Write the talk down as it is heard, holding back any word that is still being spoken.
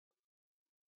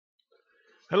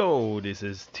Hello, this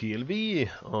is TLV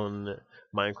on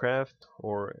Minecraft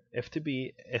or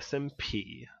FTB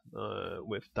SMP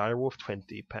with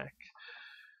direwolf20 pack.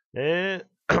 And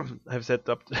I've set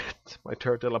up my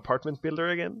turtle apartment builder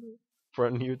again for a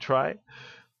new try.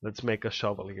 Let's make a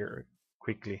shovel here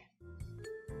quickly.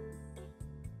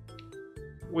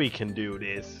 We can do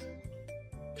this.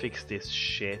 Fix this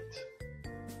shit.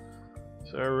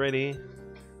 So ready.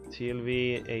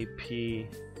 TLV AP.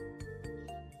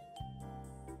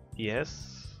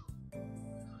 Yes.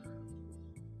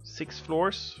 6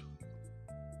 floors.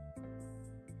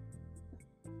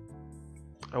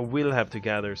 I will have to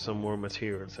gather some more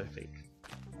materials, I think.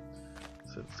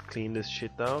 So let's clean this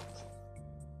shit out.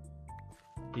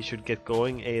 He should get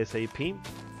going ASAP.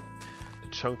 The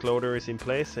chunk loader is in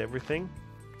place, everything.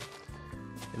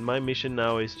 And my mission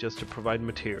now is just to provide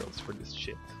materials for this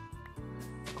shit.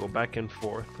 Go back and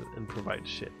forth and provide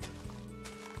shit.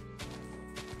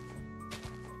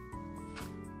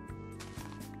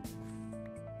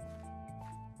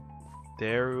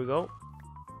 There we go.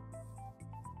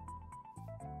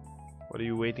 What are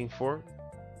you waiting for?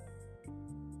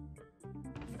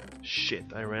 Shit,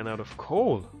 I ran out of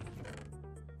coal.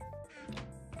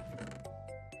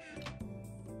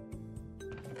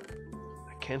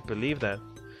 I can't believe that.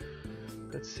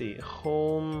 Let's see.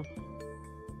 Home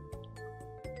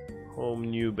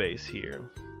new base here.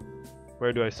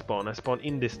 Where do I spawn? I spawn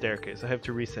in this staircase. I have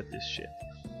to reset this shit.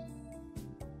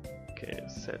 Okay,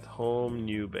 set home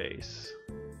new base.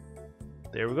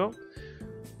 There we go.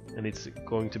 And it's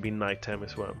going to be nighttime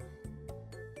as well.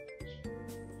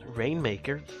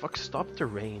 Rainmaker? Fuck, stop the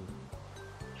rain.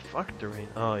 Fuck the rain.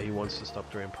 Oh, he wants to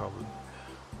stop the rain probably.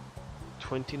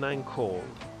 29 coal.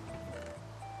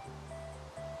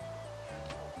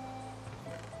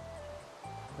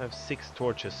 I have 6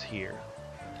 torches here.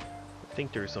 I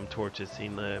think there are some torches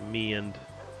in me and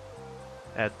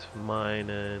at mine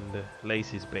and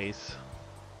Lacey's base.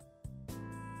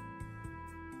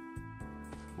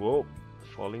 Whoa,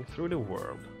 falling through the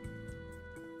world.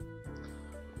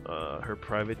 Her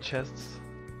private chests.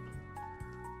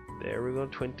 There we go,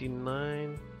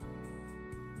 29.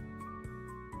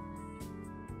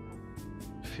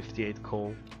 58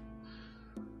 coal.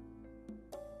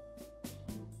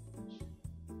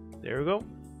 There we go.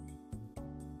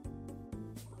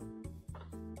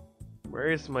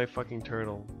 Where is my fucking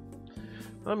turtle?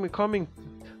 I'm coming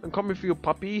for you,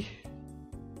 puppy.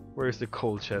 Where's the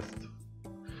coal chest?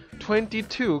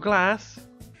 22 glass.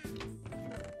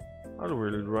 I'll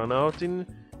really run out in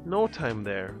no time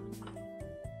there.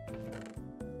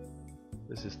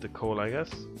 This is the coal, I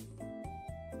guess.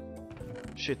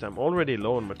 Shit, I'm already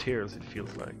low on materials, it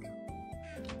feels like.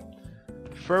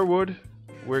 Firwood,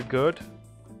 we're good.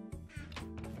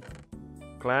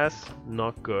 Glass,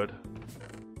 not good.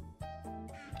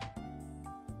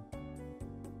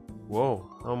 Whoa,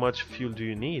 how much fuel do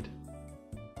you need?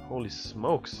 Holy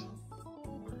smokes.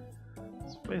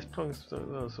 Space plunks,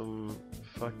 some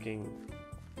fucking...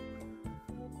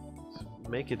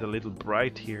 Make it a little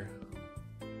bright here.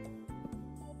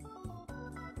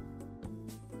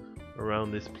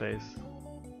 Around this place.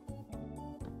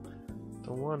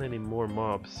 Don't want any more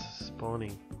mobs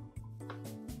spawning.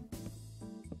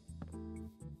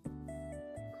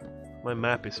 My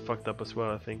map is fucked up as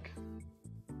well, I think.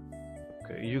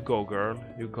 Okay, you go, girl.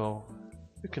 You go.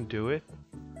 You can do it.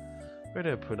 Where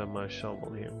did I put on my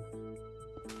shovel here?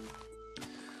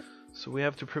 So we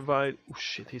have to provide... Oh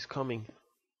shit, he's coming.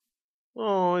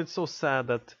 Oh, it's so sad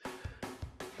that...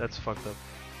 That's fucked up.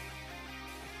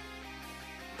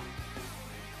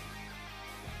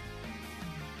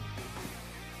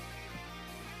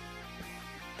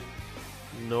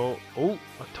 No. Oh,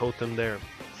 a totem there.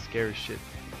 Scary shit.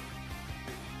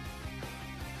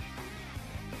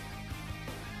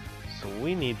 So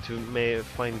we need to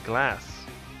find glass.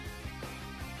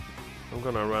 I'm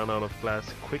gonna run out of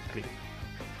glass quickly.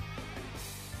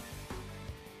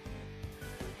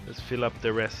 Let's fill up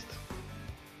the rest.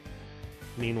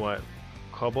 Meanwhile,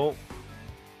 cobble.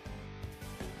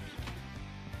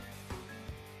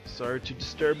 Sorry to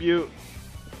disturb you.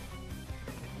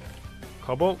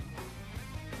 Cobble.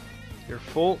 You're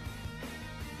full.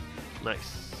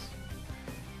 Nice.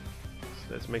 So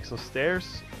let's make some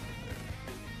stairs.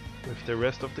 With the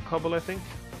rest of the cobble, I think.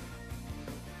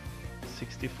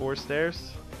 64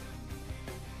 stairs.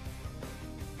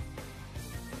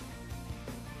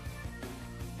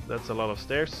 That's a lot of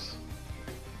stairs.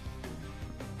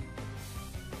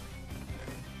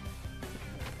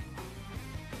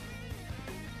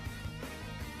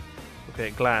 Okay,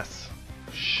 glass.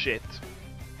 Shit.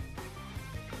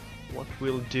 What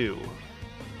we'll do,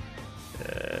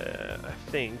 I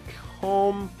think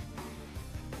home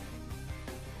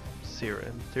here,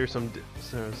 and there's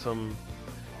some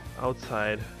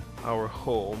outside our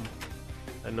home.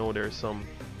 I know there's some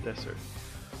desert.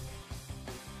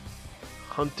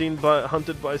 Hunted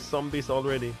by zombies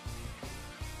already.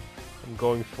 I'm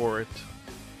going for it.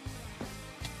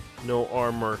 No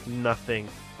armor, nothing.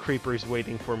 Creepers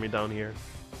waiting for me down here.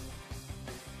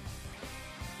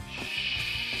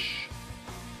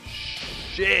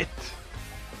 Shit!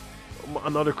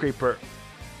 Another creeper.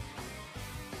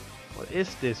 What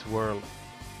is this world?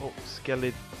 Oh,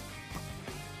 skeleton.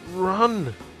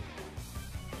 Run!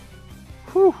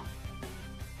 Whew!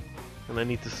 And I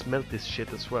need to smelt this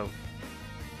shit as well.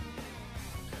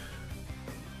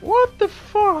 What the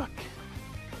fuck?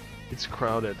 It's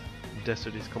crowded. The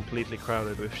desert is completely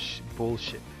crowded with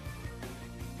bullshit.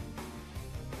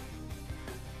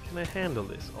 Can I handle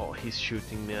this? Oh, he's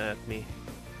shooting me at me.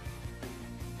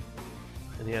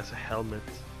 And he has a helmet.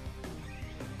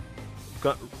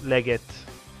 Got leg it.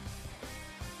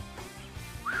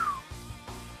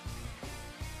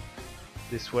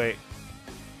 This way.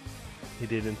 He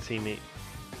didn't see me.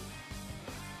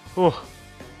 Oh,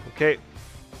 okay.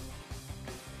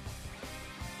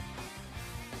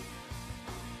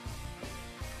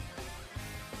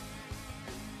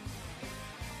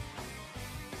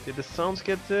 Did the sounds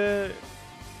get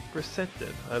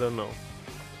resetted? I don't know.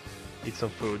 Eat some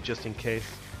food just in case.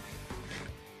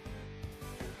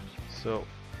 So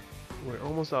we're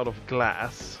almost out of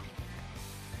glass,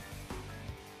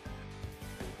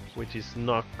 which is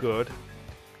not good.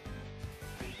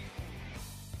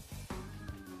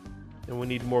 And we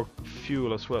need more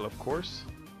fuel as well, of course.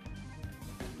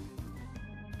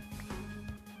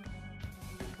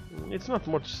 It's not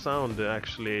much sound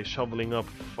actually shoveling up.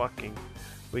 Fucking,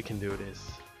 we can do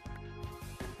this.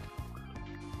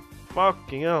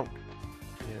 Fucking hell.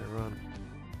 Yeah, run.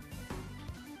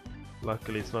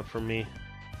 Luckily it's not for me.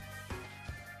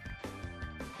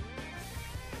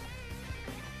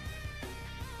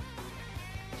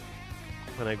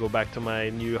 When I go back to my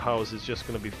new house, it's just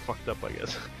gonna be fucked up, I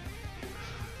guess.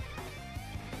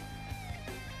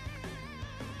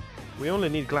 We only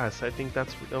need glass. I think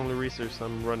that's the only resource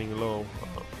I'm running low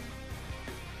on.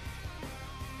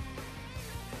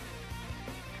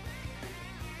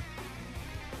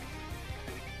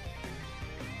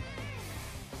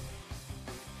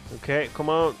 Okay, come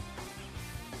on.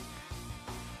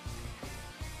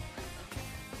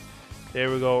 There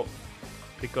we go.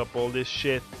 Pick up all this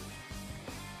shit.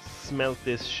 Smelt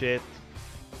this shit.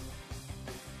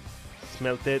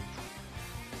 Smelt it.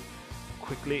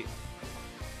 Quickly.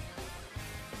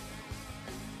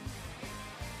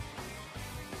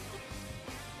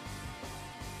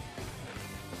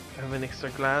 I have an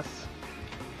extra glass.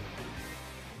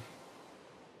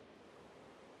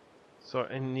 So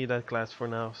I need that glass for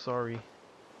now, sorry.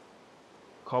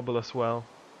 Cobble as well.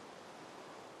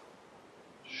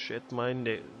 Shit, my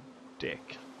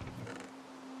dick.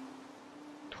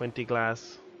 20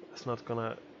 glass. That's not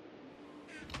gonna...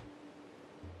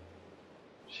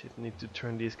 Shit, need to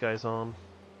turn these guys on.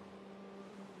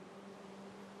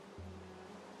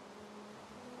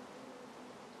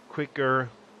 Quicker.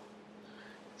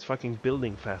 It's fucking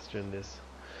building faster in this.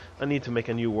 I need to make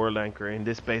a new world anchor in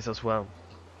this base as well.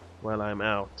 While I'm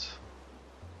out.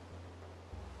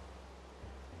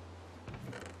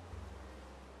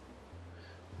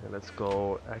 And let's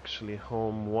go actually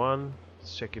home one.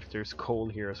 Let's check if there's coal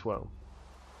here as well.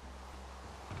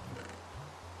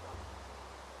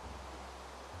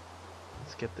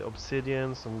 Let's get the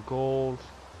obsidian, some gold.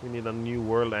 We need a new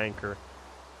world anchor.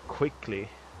 Quickly.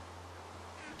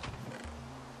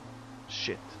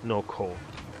 Shit, no coal.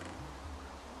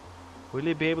 Will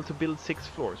he be able to build 6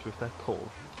 floors with that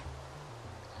coal?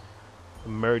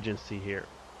 Emergency here.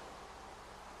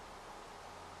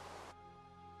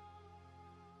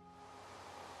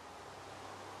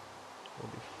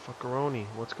 Holy fuckeroni,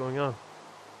 what's going on?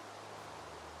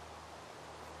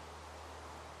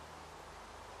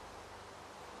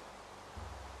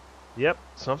 Yep,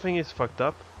 something is fucked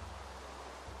up.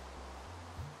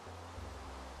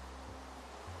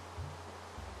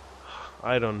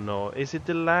 I don't know. Is it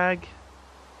the lag?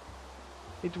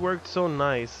 It worked so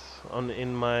nice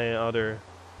in my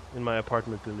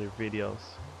apartment builder videos.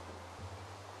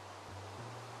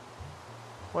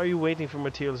 Why are you waiting for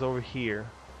materials over here?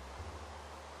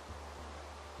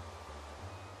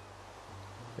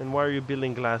 And why are you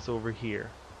building glass over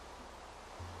here?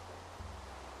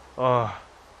 Oh.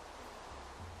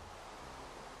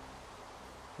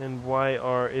 And why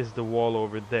is the wall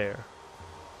over there?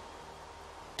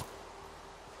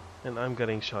 And I'm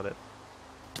getting shot at.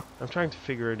 I'm trying to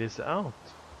figure this out.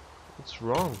 What's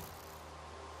wrong?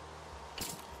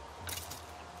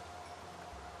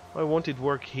 Why won't it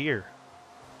work here?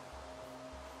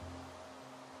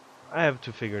 I have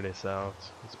to figure this out.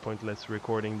 It's pointless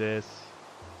recording this.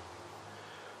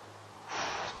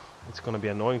 It's gonna be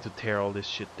annoying to tear all this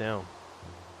shit down.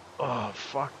 Oh,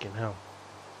 fucking hell.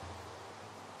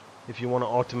 If you want to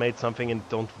automate something and it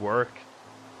don't work,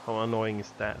 how annoying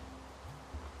is that?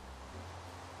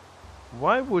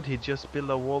 Why would he just build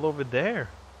a wall over there?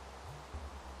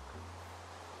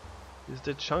 Is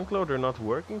the chunk loader not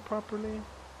working properly?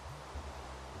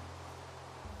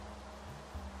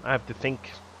 I have to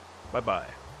think. Bye-bye.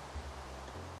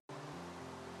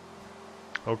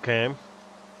 Okay.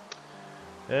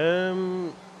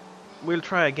 We'll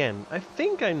try again. I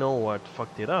think I know what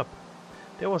fucked it up.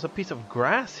 There was a piece of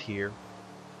grass here.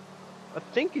 I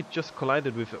think it just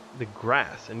collided with the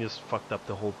grass and just fucked up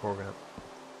the whole program.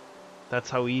 That's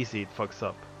how easy it fucks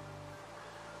up.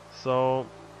 So,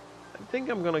 I think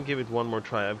I'm gonna give it one more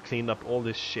try. I've cleaned up all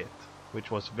this shit, which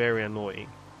was very annoying.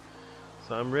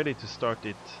 So I'm ready to start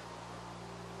it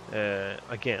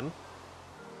again.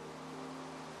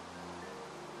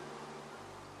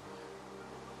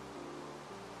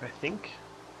 I think.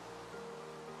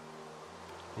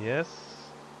 Yes.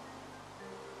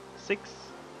 6.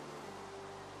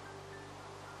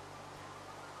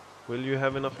 Will you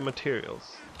have enough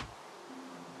materials?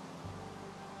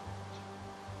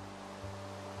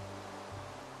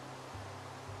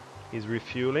 He's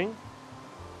refueling.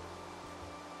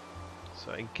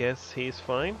 So I guess he's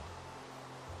fine.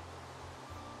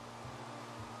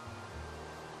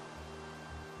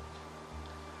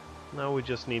 Now we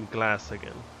just need glass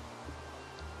again.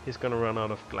 He's gonna run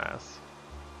out of glass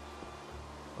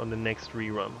on the next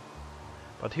rerun.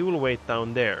 But he will wait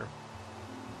down there.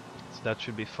 So that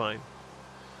should be fine.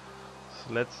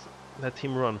 So let's let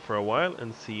him run for a while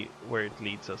and see where it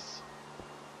leads us.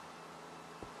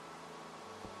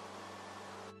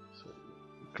 So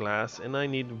glass, and I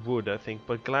need wood, I think,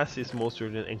 but glass is most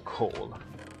urgent, and coal.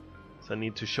 So I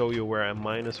need to show you where I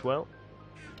mine as well.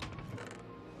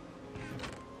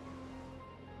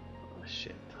 Oh,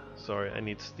 shit. Sorry, I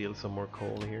need to steal some more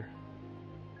coal here.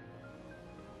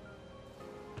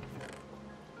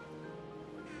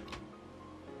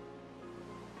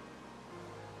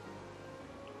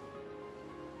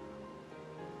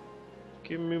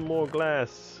 Give me more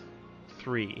glass.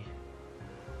 3.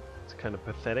 It's kind of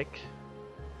pathetic.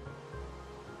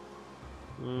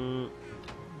 Let's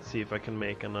see if I can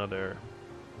make another.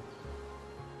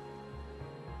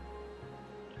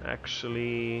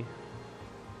 Actually,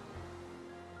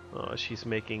 oh, she's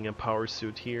making a power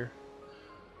suit here.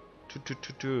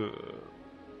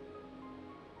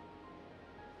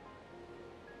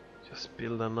 Just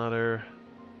build another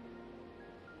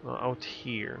out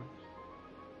here.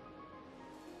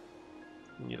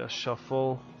 Need a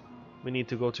shuffle. We need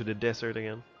to go to the desert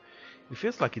again. It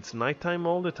feels like it's nighttime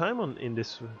all the time in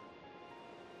this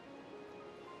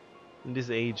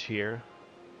age here,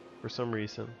 for some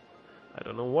reason. I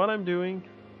don't know what I'm doing.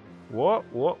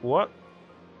 What?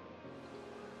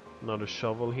 Another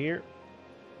shovel here.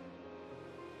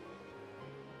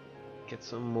 Get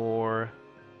some more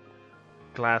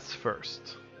glass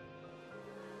first.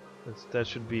 That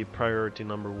should be priority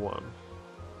number 1.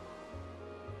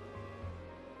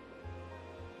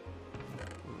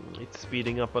 It's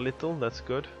speeding up a little, that's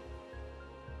good.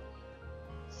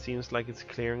 Seems like it's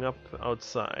clearing up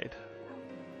outside.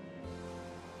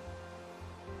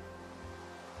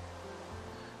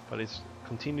 But it's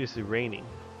continuously raining.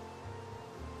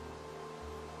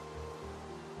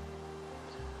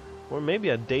 Or maybe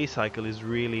a day cycle is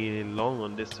really long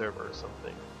on this server or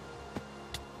something.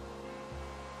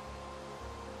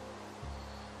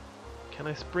 Can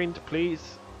I sprint,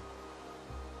 please?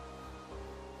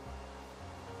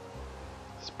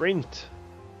 Sprint!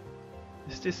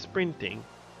 Is this sprinting?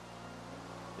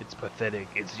 It's pathetic.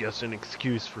 It's just an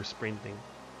excuse for sprinting.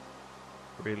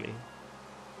 Really.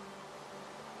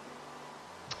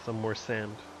 Some more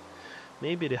sand.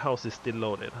 Maybe the house is still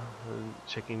loaded. I'm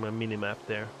checking my minimap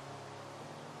there.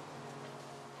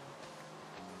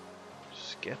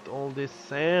 Just get all this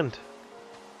sand.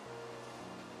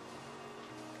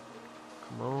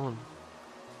 Come on.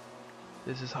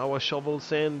 This is how I shovel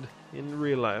sand in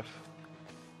real life.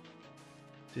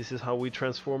 This is how we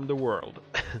transform the world.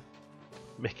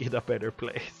 Make it a better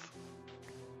place.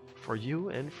 For you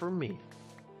and for me.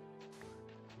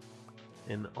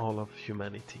 And all of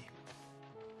humanity.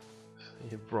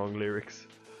 Wrong lyrics.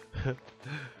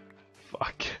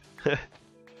 Fuck.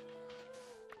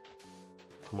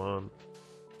 Come on.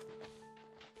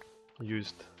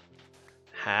 Used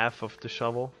half of the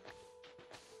shovel.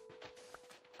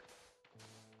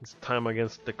 It's time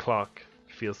against the clock,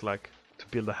 feels like, to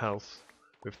build a house.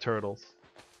 with turtles.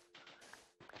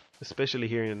 Especially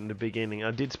here in the beginning.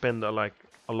 I did spend a lot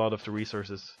of the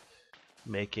resources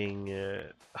making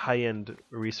high-end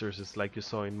resources like you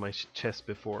saw in my chest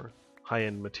before.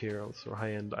 High-end materials or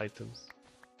high-end items.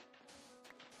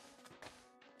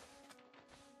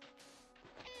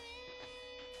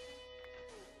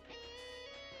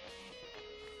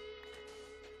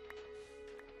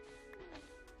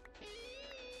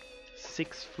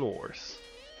 Six floors.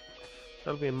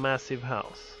 That'll be a massive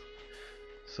house.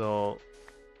 So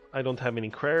I don't have any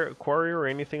quarry or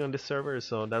anything on this server,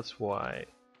 so that's why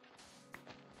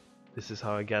this is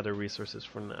how I gather resources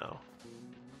for now.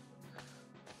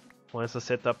 Once I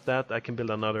set up that, I can build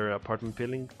another apartment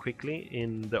building quickly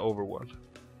in the overworld.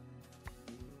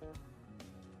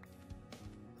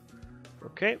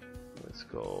 Okay, let's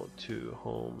go to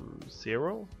home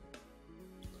 0.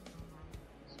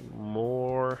 Some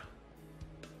more.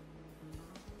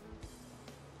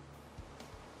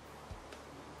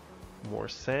 More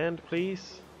sand,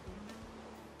 please.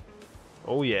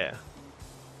 Oh yeah.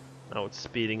 Now it's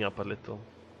speeding up a little.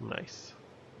 Nice.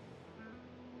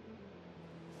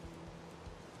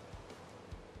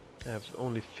 I have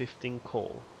only 15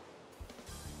 coal.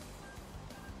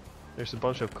 There's a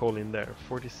bunch of coal in there.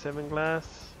 47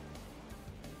 glass.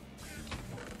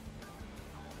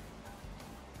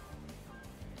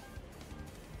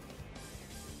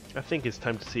 I think it's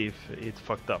time to see if it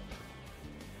fucked up.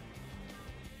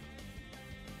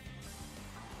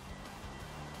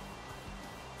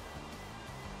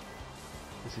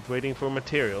 Is it waiting for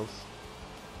materials?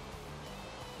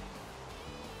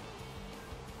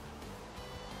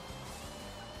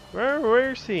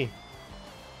 Where is he?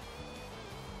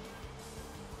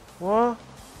 What?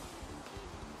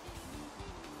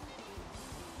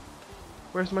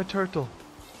 Where's my turtle?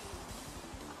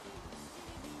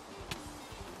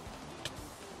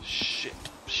 Shit,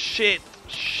 shit,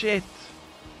 shit.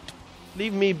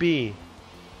 Leave me be.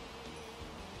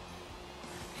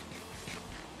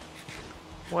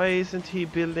 Why isn't he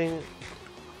building?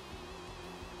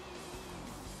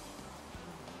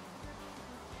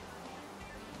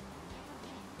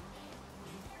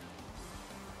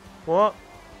 What?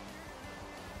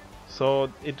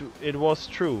 So it was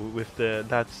true with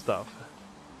that stuff.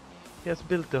 He has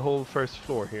built the whole first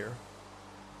floor here.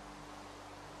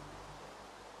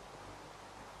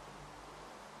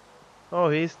 Oh,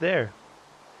 he's there.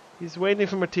 He's waiting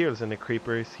for materials and the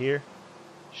creeper is here.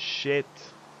 Shit.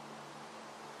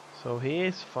 So he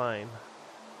is fine.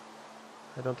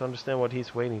 I don't understand what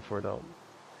he's waiting for though.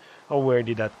 Oh, where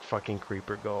did that fucking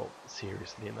creeper go?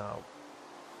 Seriously now.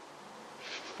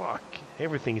 Fuck.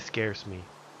 Everything scares me.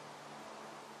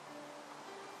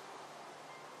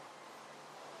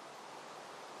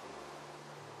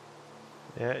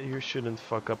 Yeah, you shouldn't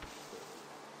fuck up.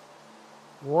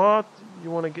 What?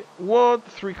 You wanna get... What?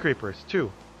 3 creepers.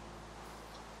 2.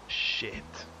 Shit.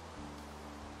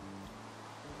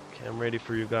 Okay, I'm ready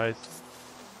for you guys.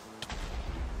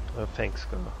 Oh, thanks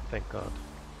God. Thank God.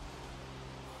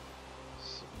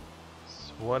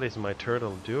 So what is my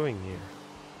turtle doing here?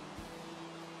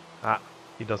 Ah,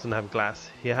 he doesn't have glass.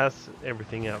 He has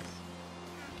everything else.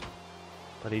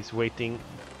 But he's waiting.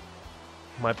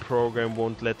 My program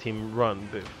won't let him run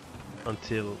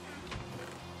until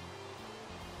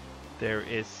there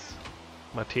is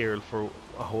material for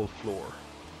a whole floor.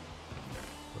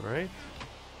 Alright.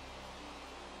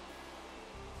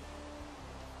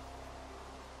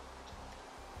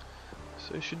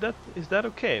 So is that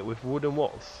okay with wooden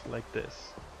walls like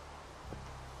this?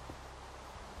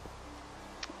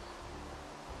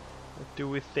 What do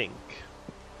we think?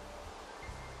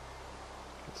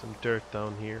 Get some dirt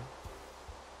down here.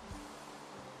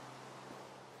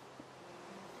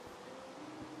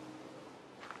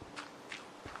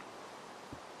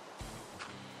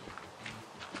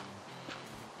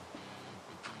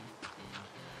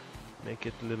 Make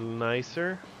it a little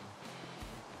nicer.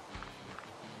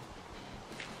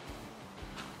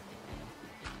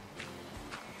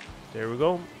 There we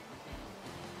go.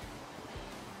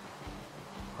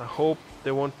 I hope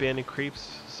there won't be any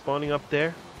creeps spawning up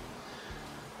there.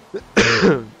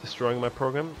 Destroying my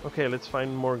program. Okay, let's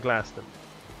find more glass then.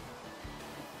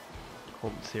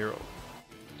 Home 0.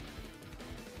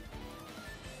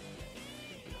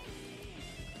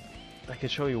 I can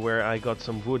show you where I got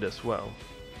some wood as well.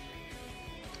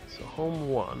 So home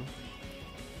 1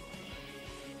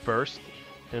 first,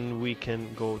 and we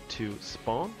can go to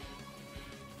spawn.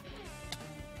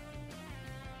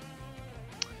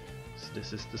 So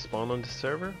this is the spawn on the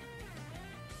server.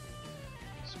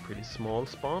 It's a pretty small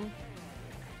spawn.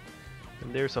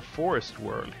 And there's a forest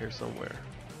world here somewhere.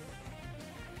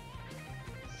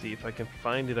 See if I can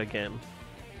find it again.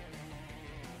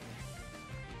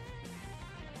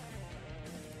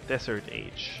 desert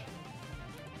age,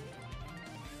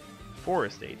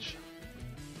 forest age.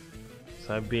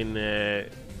 So I've been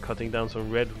cutting down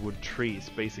some redwood trees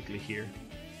basically here.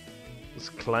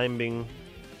 Just climbing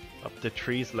up the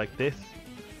trees like this.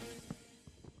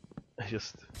 I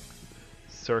just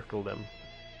circle them.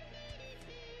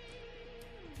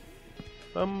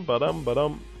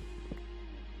 Ba-dum.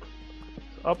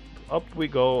 Up we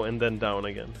go and then down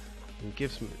again. It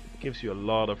gives you a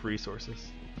lot of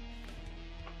resources,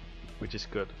 which is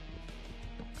good.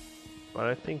 But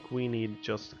I think we need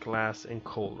just glass and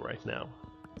coal right now.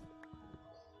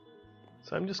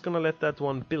 So I'm just gonna let that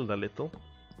one build a little,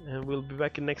 and we'll be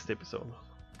back in next episode.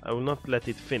 I will not let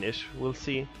it finish, we'll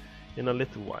see in a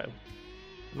little while.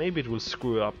 Maybe it will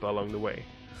screw up along the way.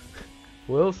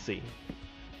 We'll see.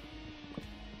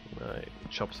 I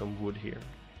chop some wood here.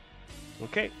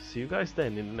 Okay, see you guys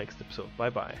then in the next episode. Bye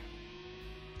bye.